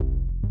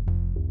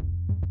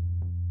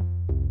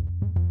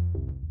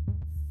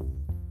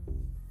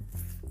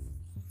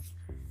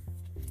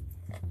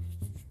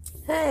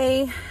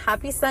Hey,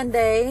 happy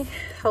Sunday.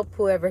 Hope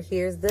whoever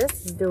hears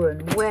this is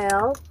doing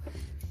well.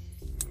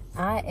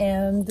 I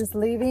am just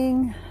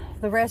leaving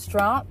the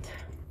restaurant.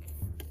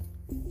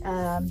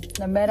 I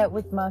met up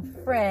with my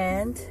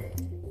friend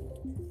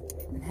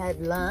and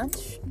had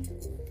lunch.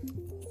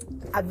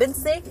 I've been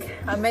sick.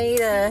 I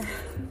made a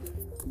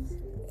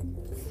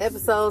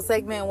episode,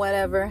 segment,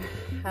 whatever,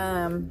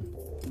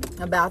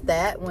 about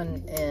that.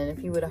 And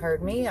if you would have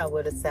heard me, I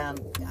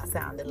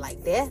sounded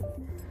like that.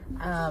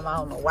 I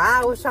don't know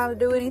why I was trying to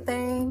do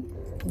anything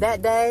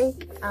that day.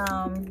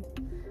 I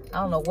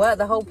don't know what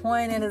the whole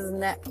point is.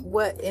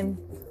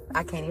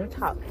 I can't even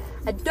talk.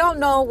 I don't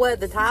know what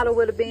the title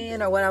would have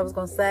been or what I was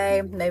going to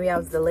say. Maybe I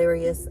was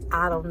delirious.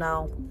 I don't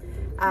know.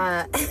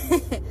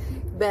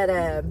 But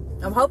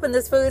I'm hoping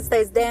this food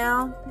stays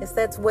down. It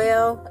sets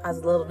well. I was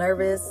a little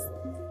nervous.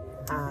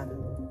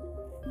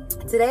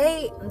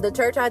 Today, the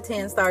church I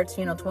attend starts,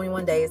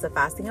 21 days of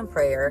fasting and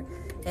prayer.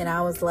 And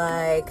I was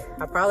like,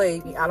 I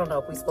don't know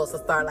if we're supposed to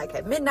start like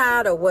at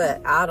midnight or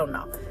what. I don't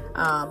know.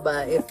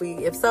 But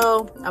if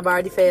so, I've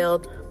already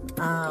failed.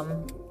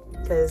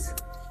 Because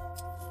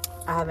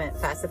I haven't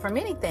fasted from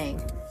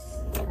anything.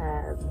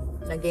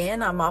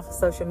 Again, I'm off of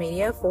social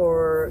media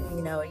for,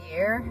 a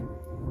year.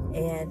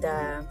 And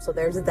so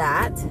there's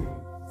that.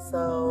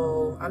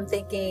 So I'm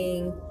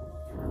thinking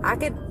I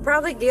could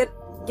probably get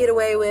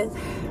away with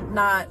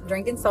not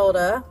drinking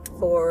soda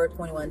for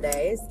 21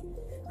 days.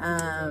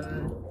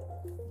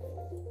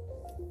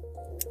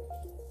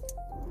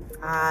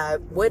 I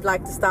would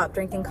like to stop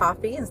drinking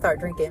coffee and start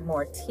drinking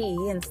more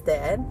tea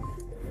instead.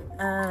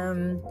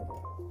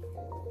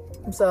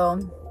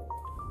 So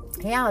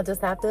yeah, I'll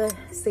just have to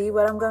see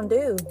what I'm gonna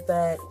do.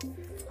 But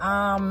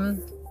I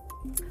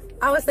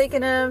was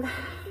thinking of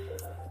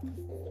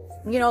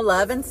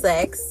love and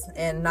sex,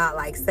 and not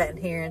like sitting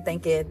here and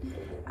thinking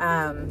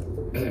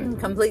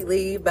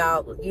completely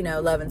about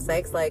love and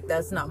sex. Like,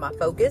 that's not my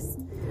focus.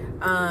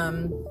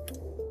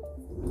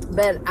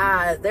 But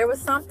there was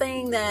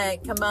something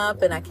that come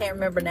up, and I can't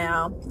remember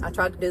now. I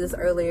tried to do this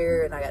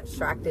earlier and I got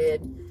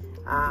distracted,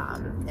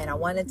 and I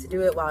wanted to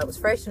do it while it was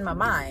fresh in my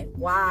mind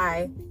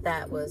why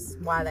that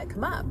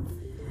come up.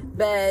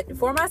 But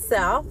for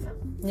myself,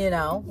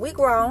 we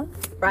grown,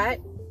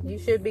 right? You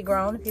should be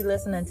grown if you're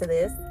listening to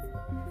this.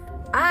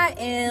 I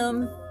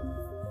am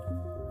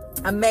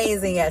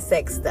amazing at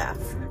sex stuff,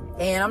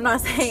 and I'm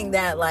not saying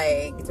that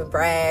like to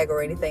brag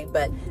or anything,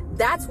 but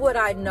that's what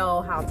I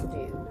know how to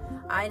do.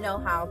 I know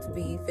how to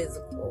be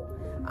physical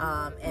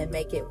and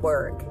make it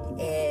work.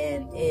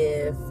 And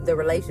if the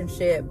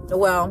relationship,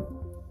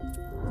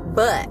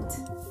 but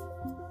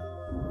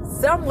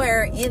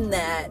somewhere in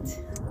that,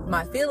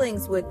 my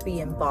feelings would be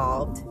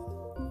involved.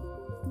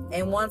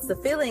 And once the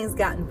feelings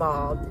got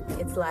involved,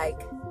 it's like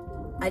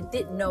I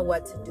didn't know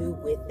what to do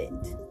with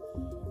it.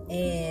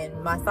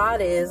 And my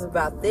thought is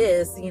about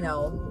this,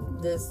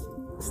 this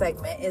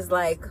segment is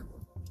like,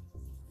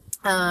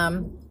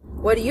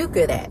 what are you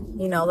good at?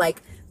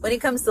 Like, when it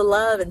comes to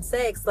love and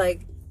sex,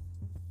 like,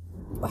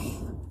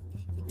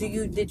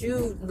 did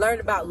you learn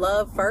about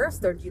love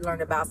first, or did you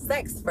learn about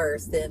sex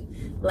first?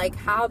 And like,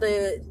 how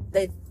do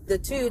the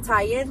two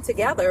tie in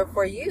together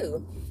for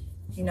you?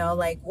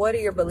 Like, what are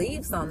your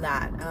beliefs on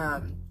that?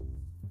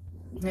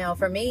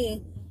 For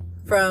me,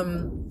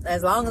 from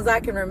as long as I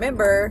can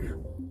remember,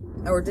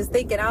 or just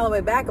thinking all the way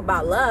back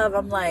about love,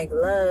 I'm like,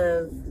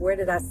 love, where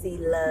did I see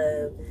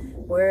love?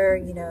 Where,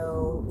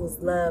 was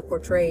love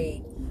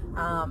portrayed?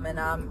 And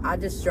I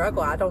just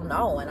struggle. I don't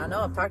know. And I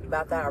know I've talked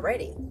about that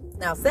already.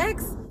 Now,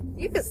 sex,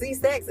 you can see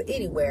sex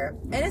anywhere.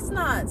 And it's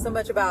not so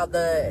much about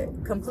the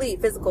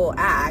complete physical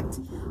act.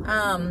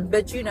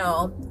 But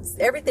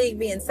everything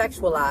being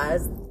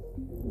sexualized,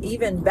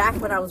 even back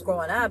when I was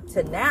growing up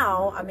to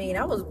now. I mean,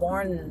 I was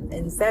born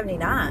in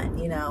 79,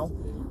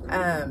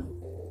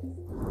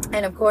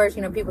 and of course,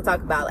 people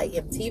talk about like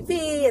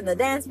MTV and the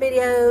dance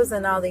videos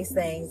and all these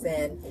things,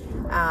 and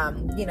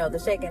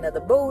the shaking of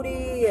the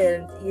booty,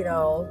 and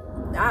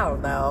I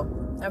don't know.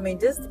 I mean,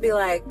 just to be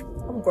like,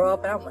 I'm gonna grow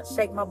up and I'm gonna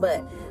shake my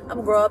butt. I'm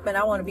gonna grow up and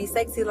I want to be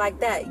sexy like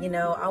that.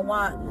 I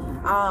want,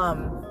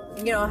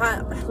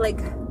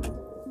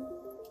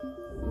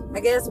 I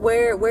guess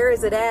where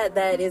is it at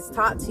that is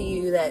taught to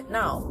you that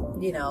no,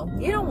 you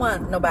don't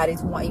want nobody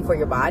to want you for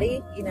your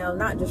body.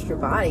 Not just your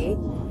body.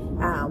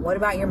 What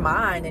about your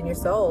mind and your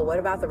soul? What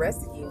about the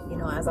rest of you,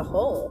 as a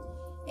whole?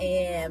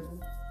 And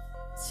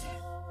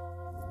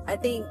I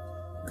think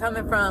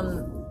coming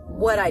from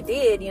what I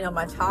did,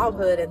 my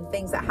childhood and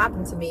things that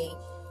happened to me,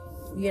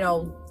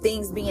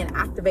 things being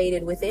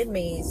activated within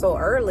me so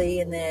early,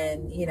 and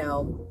then,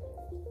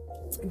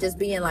 just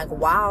being like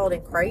wild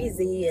and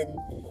crazy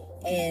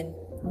and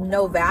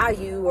no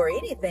value or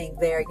anything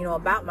there,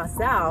 about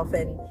myself.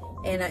 And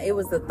it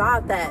was the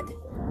thought that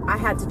I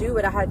had to do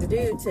what I had to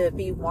do to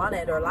be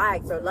wanted or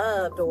liked or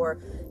loved, or,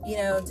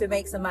 to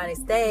make somebody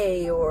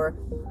stay, or,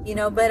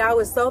 but I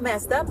was so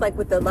messed up, like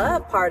with the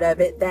love part of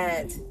it,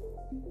 that,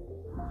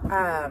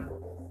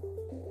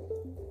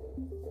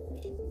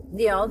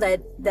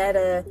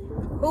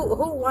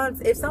 who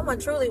wants, if someone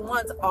truly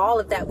wants all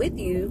of that with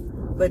you,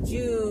 but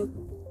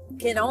you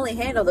can only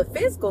handle the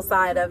physical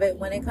side of it.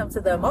 When it comes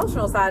to the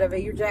emotional side of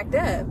it, you're jacked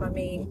up. I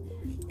mean,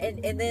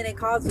 and then it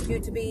causes you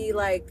to be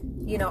like,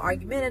 you know,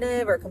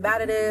 argumentative or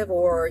combative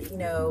or, you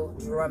know,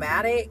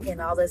 dramatic and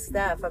all this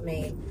stuff. I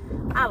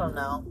mean, I don't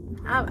know.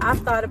 I've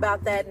thought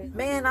about that, and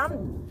man,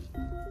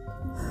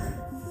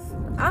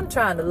 I'm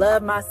trying to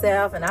love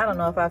myself, and I don't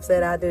know if I've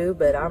said I do,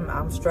 but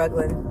I'm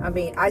struggling. I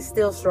mean, I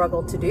still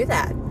struggle to do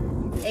that.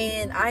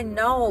 And I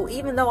know,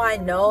 even though I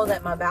know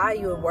that my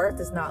value and worth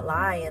does not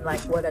lie in like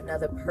what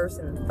another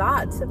person's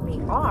thoughts of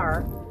me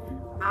are,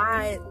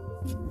 I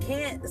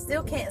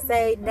still can't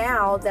say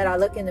now that I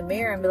look in the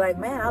mirror and be like,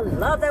 man, I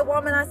love that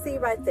woman I see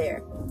right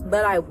there.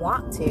 But I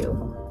want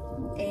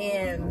to.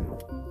 And,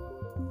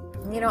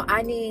 you know,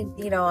 I need,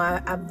 you know,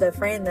 I'm the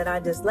friend that I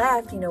just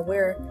left, you know,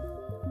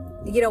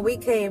 we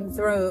came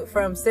through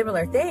from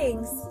similar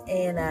things,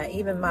 and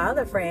even my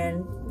other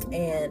friend,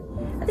 and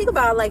I think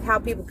about like how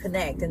people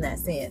connect in that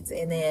sense.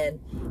 And then,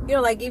 you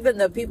know, like even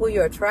the people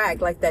you attract,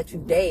 like that you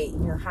date, you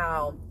know,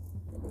 how,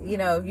 you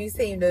know, you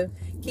seem to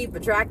keep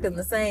attracting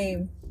the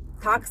same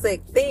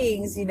toxic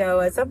things, you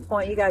know, at some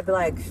point you gotta be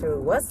like, sure,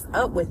 what's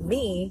up with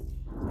me?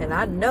 And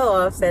I know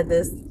I've said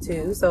this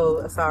too,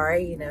 so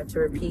sorry, you know, to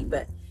repeat,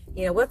 but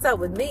you know, what's up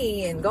with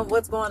me and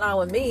what's going on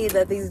with me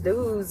that these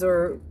dudes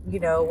or, you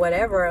know,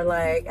 whatever are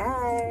like,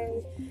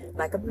 hey,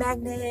 like a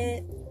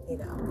magnet, you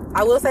know.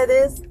 I will say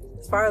this,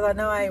 as far as I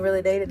know, I ain't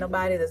really dated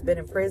nobody that's been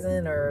in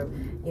prison or,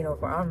 you know,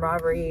 for armed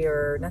robbery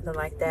or nothing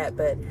like that.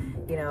 But,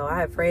 you know, I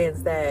have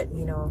friends that,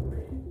 you know,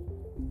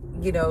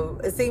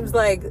 it seems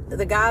like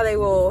the guy they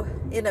will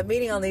end up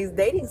meeting on these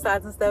dating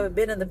sites and stuff have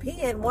been in the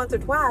pen once or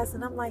twice.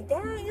 And I'm like,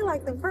 dang, you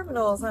like them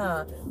criminals,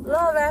 huh?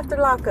 Love after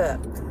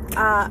lockup.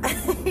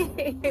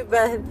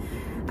 But,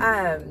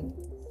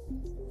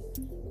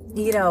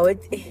 you know,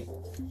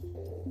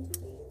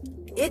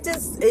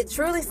 it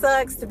truly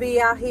sucks to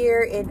be out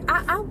here, and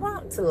I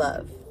want to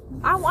love.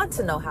 I want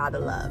to know how to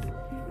love.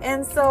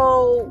 And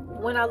so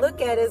when I look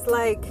at it, it's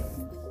like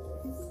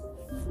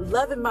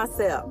loving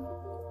myself.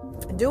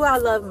 Do I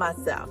love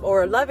myself,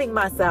 or loving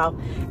myself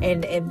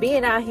and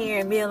being out here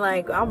and being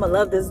like, I'm gonna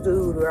love this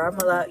dude, or I'm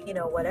gonna love, you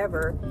know,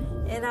 whatever.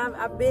 And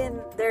I've been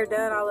there,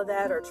 done all of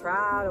that, or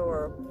tried,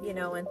 or, you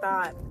know, and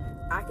thought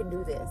I can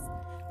do this.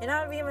 And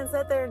I've even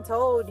sat there and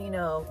told, you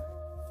know,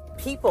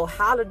 people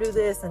how to do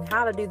this and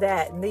how to do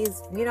that. And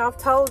these, you know, I've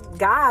told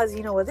guys,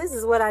 you know, well, this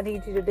is what I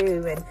need you to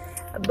do. And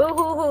boo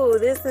hoo hoo,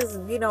 this is,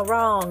 you know,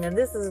 wrong. And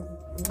this is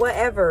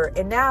whatever.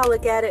 And now I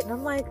look at it and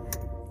I'm like,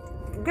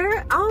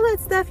 girl, all that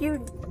stuff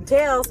you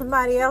tell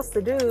somebody else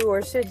to do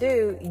or should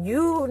do,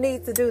 you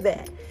need to do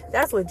that.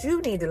 That's what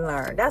you need to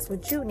learn. That's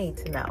what you need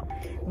to know.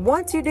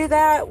 Once you do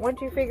that, once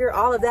you figure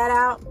all of that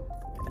out,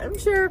 I'm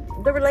sure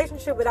the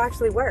relationship would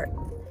actually work.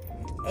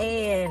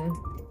 And,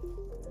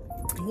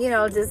 you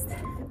know, just,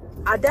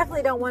 I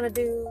definitely don't want to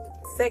do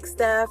sex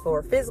stuff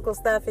or physical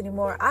stuff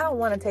anymore. I don't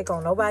want to take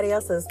on nobody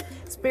else's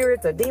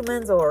spirits or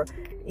demons or,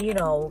 you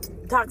know,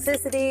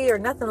 toxicity or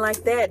nothing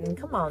like that. And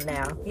come on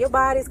now, your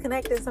body's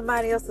connected to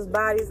somebody else's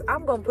bodies.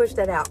 I'm going to push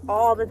that out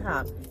all the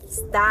time.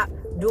 Stop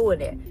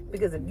doing it.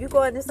 Because if you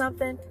go into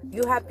something,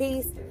 you have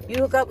peace, you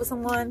hook up with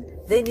someone,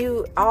 then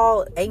you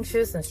all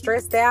anxious and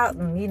stressed out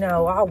and, you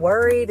know, all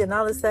worried and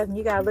all this stuff. And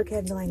you got to look at it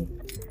and be like,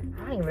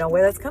 I don't even know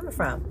where that's coming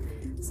from.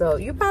 So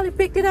you probably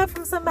picked it up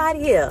from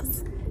somebody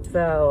else.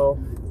 So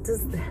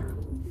just,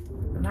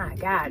 my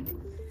God.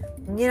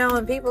 You know,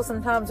 and people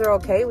sometimes are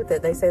okay with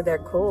it. They say they're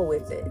cool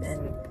with it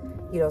and,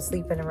 you know,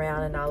 sleeping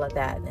around and all of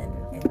that. And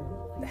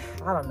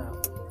I don't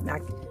know.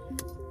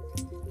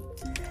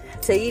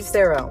 To each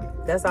their own.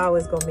 That's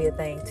always going to be a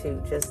thing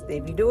too. Just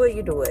if you do it,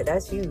 you do it.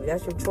 That's you.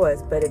 That's your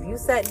choice. But if you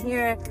sat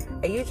here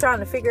and you trying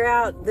to figure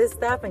out this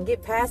stuff and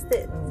get past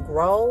it and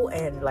grow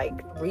and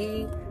like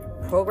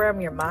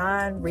reprogram your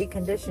mind,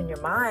 recondition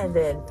your mind,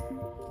 then,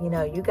 you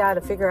know, you got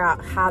to figure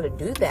out how to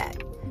do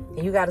that.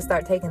 And you got to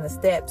start taking the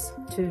steps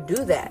to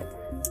do that.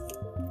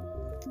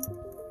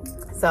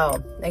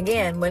 So,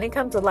 again, when it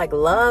comes to like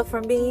love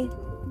for me,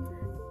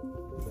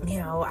 you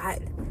know,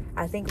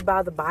 I think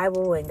about the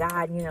Bible and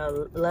God, you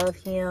know, love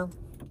Him,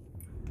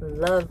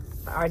 love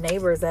our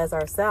neighbors as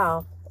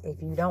ourselves. If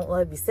you don't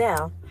love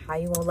yourself, how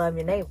you gonna love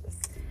your neighbors?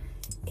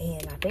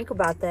 And I think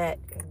about that.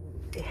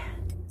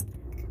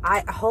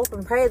 I hope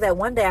and pray that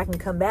one day I can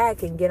come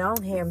back and get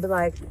on here and be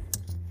like,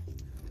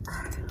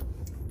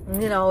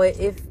 you know,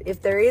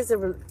 if there is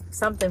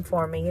something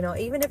for me, you know,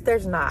 even if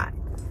there's not,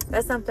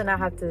 that's something I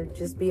have to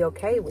just be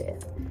okay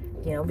with,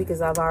 you know,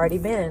 because I've already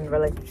been in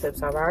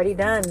relationships. I've already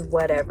done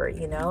whatever,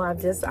 you know,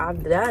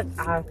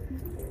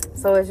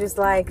 so it's just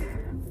like,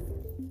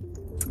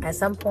 at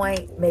some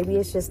point, maybe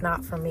it's just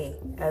not for me.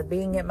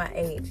 Being at my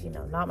age, you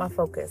know, not my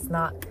focus,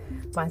 not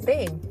my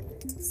thing.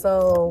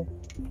 So,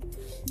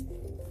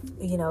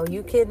 you know,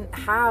 you can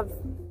have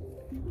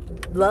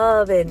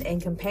love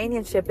and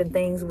companionship and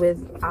things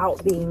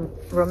without being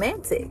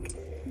romantic.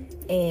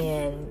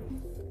 And,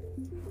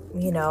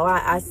 you know,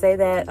 I say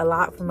that a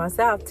lot for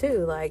myself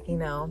too. Like, you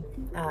know,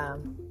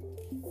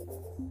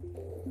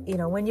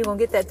 when you gonna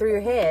get that through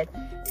your head?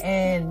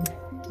 And,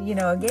 you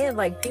know, again,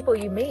 like people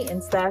you meet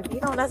and stuff, you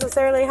don't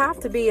necessarily have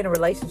to be in a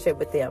relationship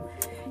with them.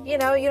 You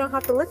know, you don't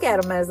have to look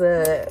at them as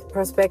a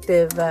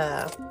prospective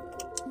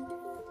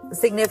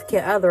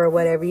significant other or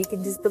whatever. You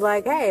can just be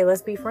like, hey,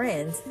 let's be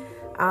friends.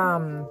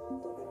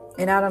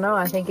 And I don't know,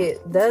 I think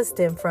it does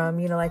stem from,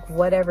 you know, like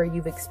whatever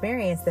you've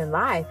experienced in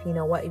life, you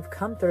know, what you've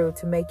come through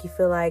to make you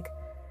feel like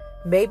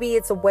maybe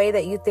it's a way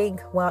that you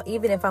think, well,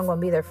 even if I'm going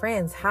to be their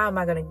friends, how am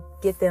I going to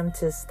get them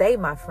to stay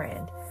my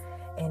friend?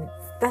 And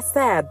that's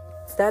sad.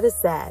 That is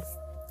sad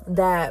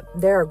that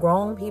there are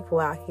grown people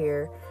out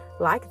here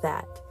like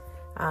that.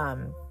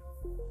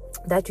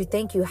 That you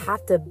think you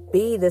have to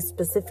be this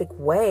specific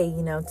way,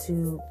 you know,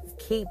 to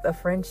keep a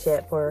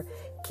friendship or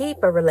keep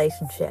a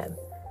relationship.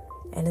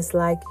 And it's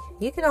like,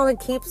 you can only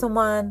keep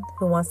someone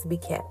who wants to be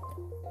kept.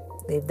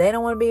 If they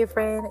don't want to be your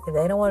friend, if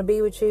they don't want to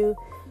be with you,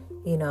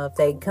 you know, if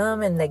they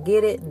come and they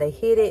get it and they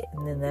hit it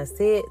and then that's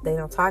it, they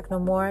don't talk no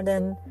more,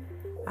 then,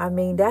 I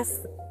mean,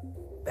 that's,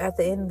 at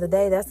the end of the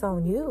day, that's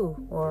on you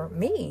or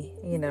me,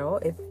 you know,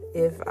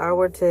 if I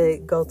were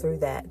to go through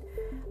that.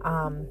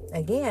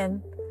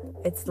 Again,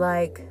 it's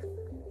like,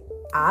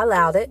 I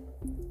allowed it.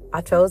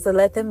 I chose to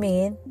let them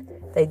in.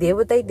 They did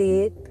what they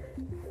did.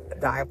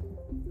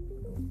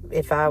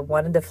 If I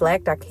want to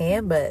deflect, I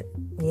can, but,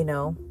 you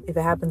know, if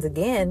it happens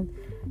again,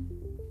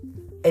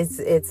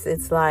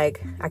 it's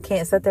like, I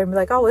can't sit there and be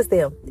like, oh, it's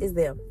them,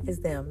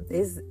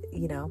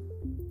 you know,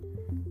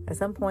 at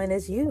some point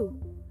it's you.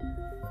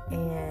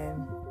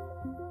 And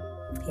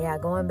yeah,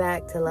 going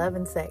back to love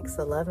and sex,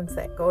 or love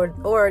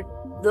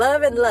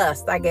and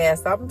lust, I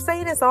guess. I'm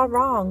saying it's all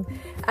wrong.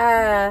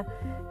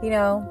 You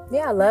know,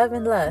 yeah, love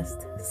and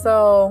lust.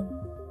 So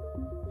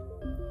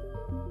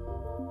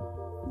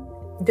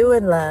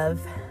doing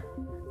love,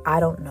 I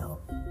don't know.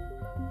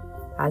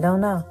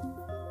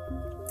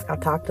 I've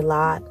talked a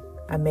lot.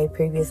 I made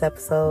previous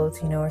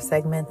episodes, you know, or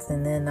segments,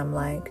 and then I'm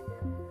like,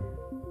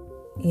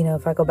 you know,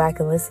 if I go back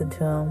and listen to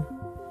them,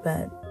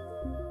 but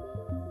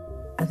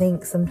I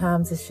think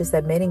sometimes it's just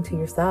admitting to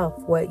yourself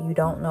what you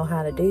don't know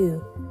how to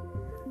do.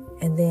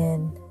 And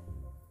then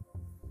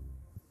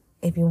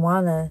if you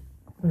want to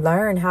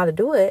learn how to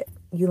do it,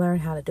 you learn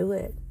how to do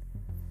it.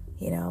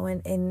 You know,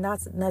 and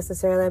not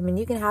necessarily, I mean,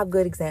 you can have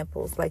good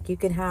examples. Like, you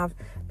can have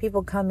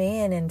people come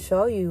in and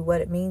show you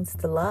what it means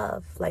to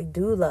love, like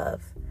do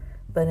love.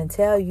 But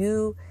until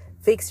you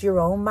fix your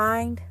own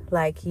mind,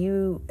 like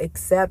you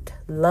accept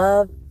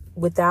love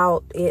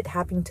without it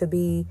having to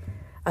be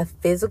a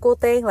physical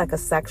thing, like a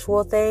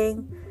sexual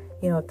thing,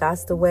 you know, if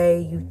that's the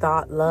way you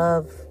thought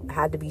love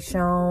had to be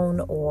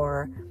shown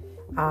or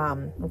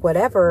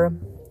whatever,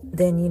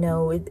 then, you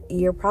know,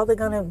 you're probably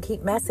going to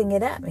keep messing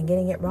it up and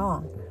getting it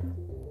wrong.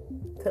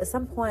 So at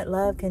some point,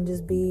 love can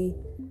just be,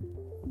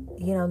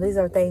 you know, these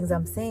are things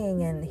I'm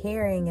seeing and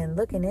hearing and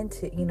looking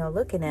into, you know,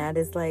 looking at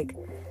is like,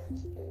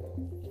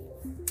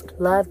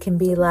 love can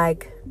be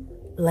like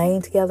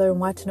laying together and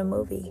watching a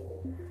movie.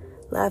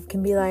 Love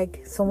can be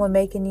like someone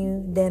making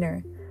you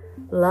dinner.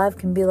 Love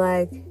can be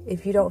like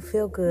if you don't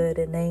feel good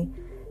and they,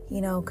 you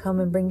know, come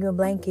and bring you a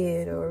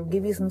blanket or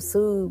give you some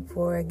soup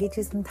or get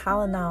you some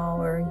Tylenol,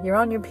 or you're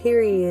on your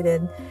period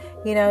and,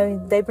 you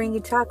know, they bring you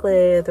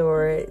chocolate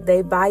or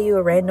they buy you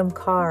a random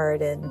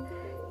card and,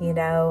 you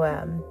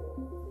know,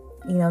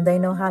 they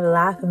know how to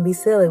laugh and be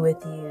silly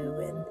with you,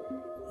 and,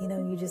 you know,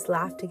 you just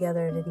laugh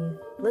together and then you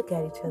look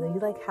at each other. You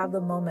like have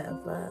the moment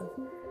of love.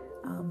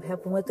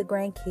 Helping with the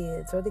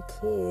grandkids or the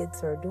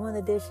kids or doing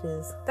the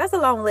dishes. That's a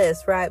long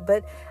list, right?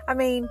 But I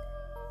mean,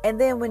 and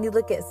then when you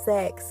look at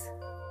sex,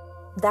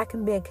 that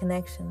can be a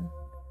connection.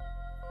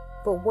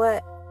 But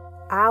what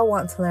I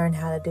want to learn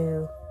how to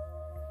do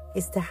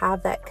is to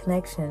have that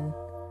connection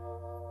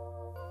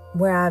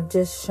where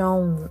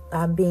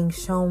I'm being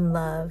shown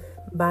love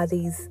by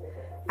these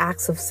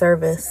acts of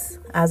service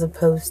as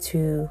opposed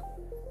to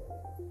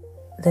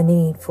the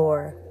need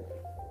for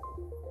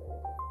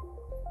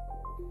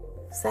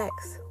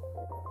sex.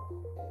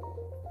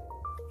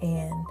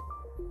 And,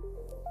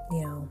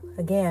 you know,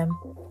 again,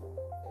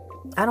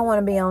 I don't want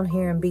to be on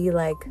here and be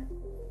like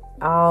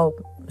all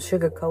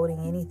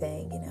sugarcoating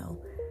anything, you know.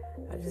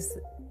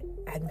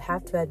 I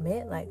have to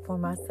admit, like, for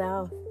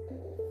myself,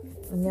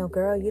 you know,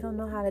 girl, you don't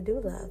know how to do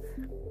love.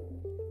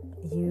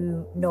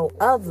 You know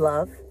of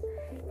love,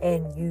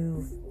 and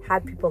you've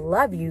had people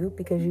love you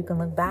because you can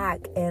look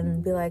back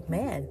and be like,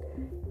 man,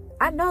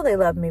 I know they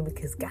love me,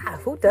 because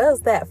God, who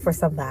does that for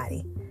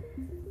somebody?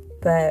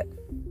 But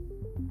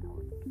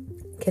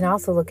can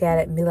also look at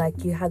it and be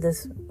like, you had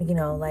this, you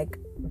know, like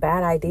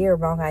bad idea or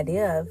wrong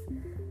idea of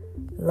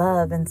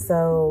love. And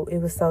so it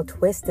was so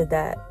twisted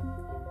that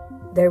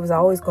there was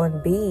always going to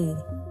be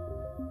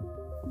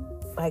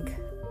like,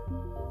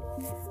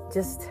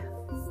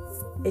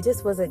 it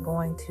just wasn't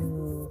going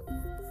to,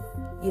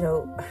 you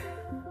know,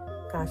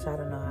 gosh, I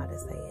don't know how to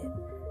say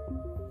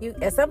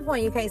it. At some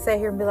point you can't sit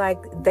here and be like,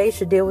 they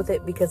should deal with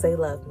it because they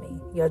love me.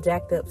 Your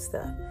jacked up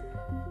stuff.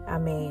 I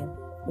mean,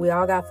 we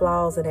all got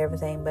flaws and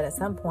everything, but at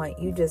some point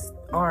you just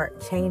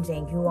aren't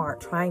changing. You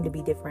aren't trying to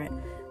be different.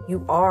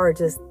 You are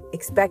just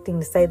expecting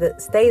to stay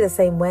the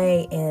same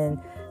way, and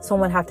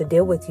someone have to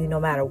deal with you no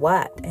matter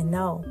what. And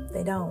no,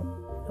 they don't.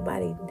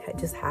 Nobody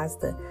just has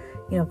to,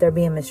 if they're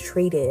being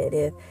mistreated,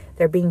 if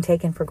they're being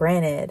taken for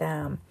granted,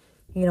 and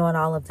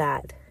all of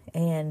that.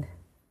 And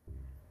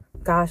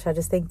gosh, I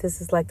just think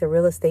this is like the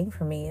realest thing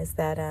for me is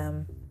that,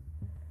 I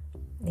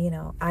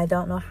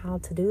don't know how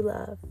to do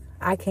love.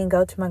 I can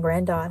go to my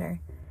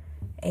granddaughter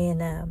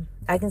and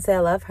I can say I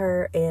love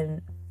her,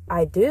 and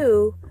I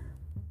do.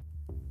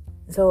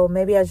 So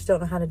maybe I just don't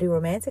know how to do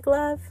romantic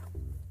love.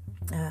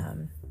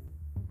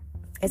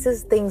 It's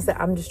just things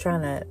that I'm just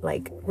trying to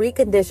like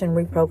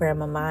reprogram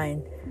my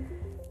mind,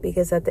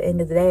 because at the end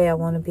of the day, I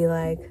want to be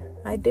like,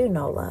 I do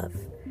know love,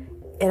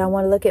 and I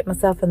want to look at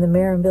myself in the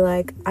mirror and be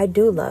like, I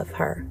do love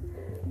her.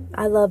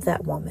 I love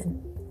that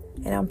woman,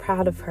 and I'm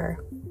proud of her.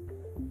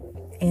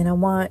 And I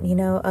want,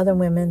 other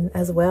women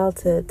as well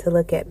to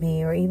look at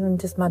me, or even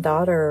just my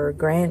daughter or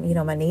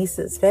my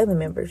nieces, family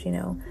members,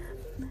 and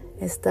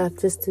stuff,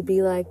 just to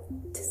be like,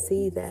 to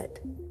see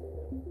that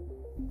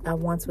I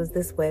once was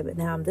this way, but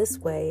now I'm this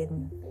way,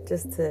 and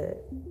just to,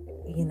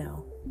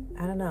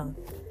 I don't know.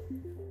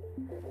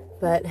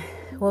 But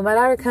when my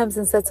daughter comes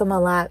and sits on my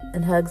lap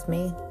and hugs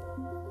me,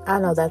 I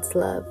know that's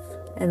love.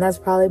 And that's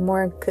probably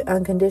more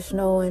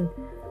unconditional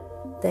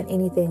than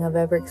anything I've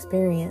ever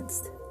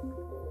experienced.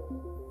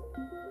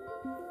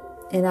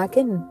 And I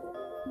can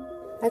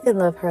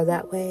love her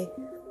that way.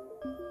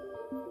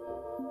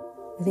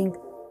 I think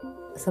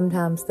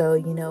sometimes though,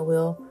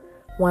 we'll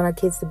want our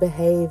kids to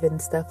behave and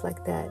stuff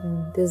like that.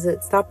 And does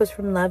it stop us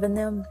from loving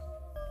them?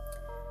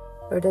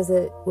 Or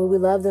will we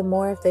love them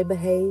more if they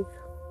behave?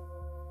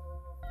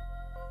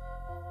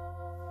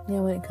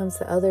 When it comes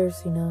to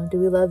others, do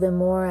we love them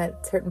more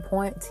at certain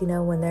points,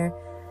 when they're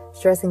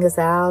stressing us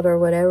out or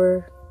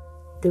whatever?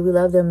 Do we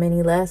love them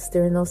any less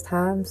during those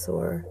times,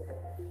 or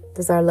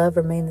does our love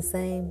remain the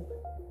same?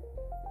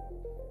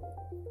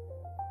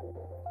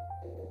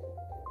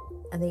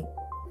 I think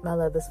my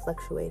love has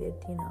fluctuated,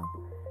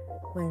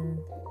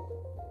 when,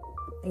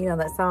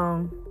 that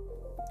song,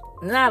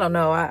 and I don't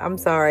know, I'm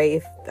sorry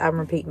if I'm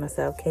repeating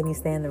myself, Can You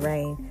Stand the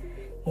Rain,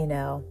 and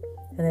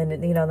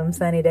then, them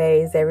sunny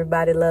days,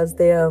 everybody loves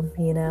them,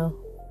 and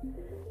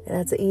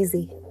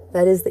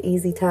that is the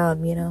easy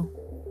time,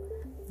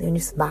 then you're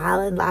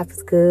smiling, life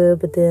is good,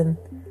 but then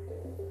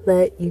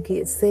you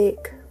get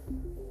sick,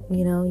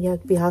 you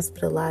have to be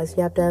hospitalized,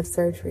 you have to have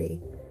surgery,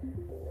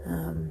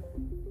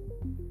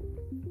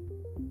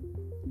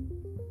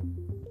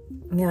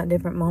 at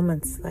different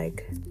moments,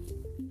 like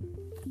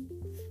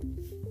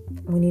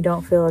when you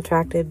don't feel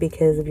attractive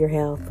because of your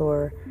health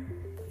or,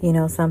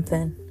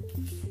 something.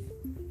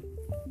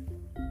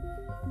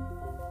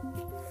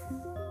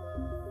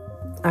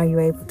 Are you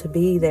able to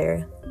be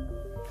there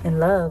in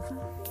love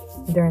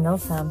during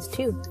those times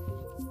too?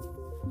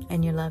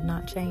 And your love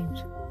not change?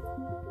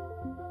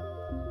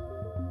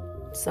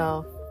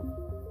 So,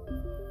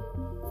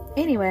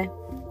 anyway,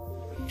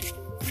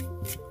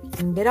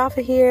 get off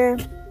of here,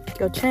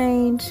 go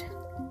change,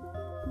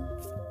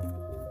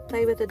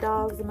 play with the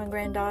dogs and my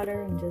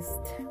granddaughter, and just,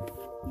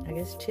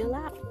 chill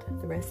out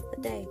the rest of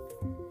the day.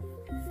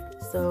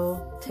 So,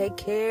 take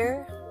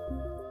care.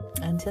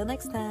 Until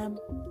next time.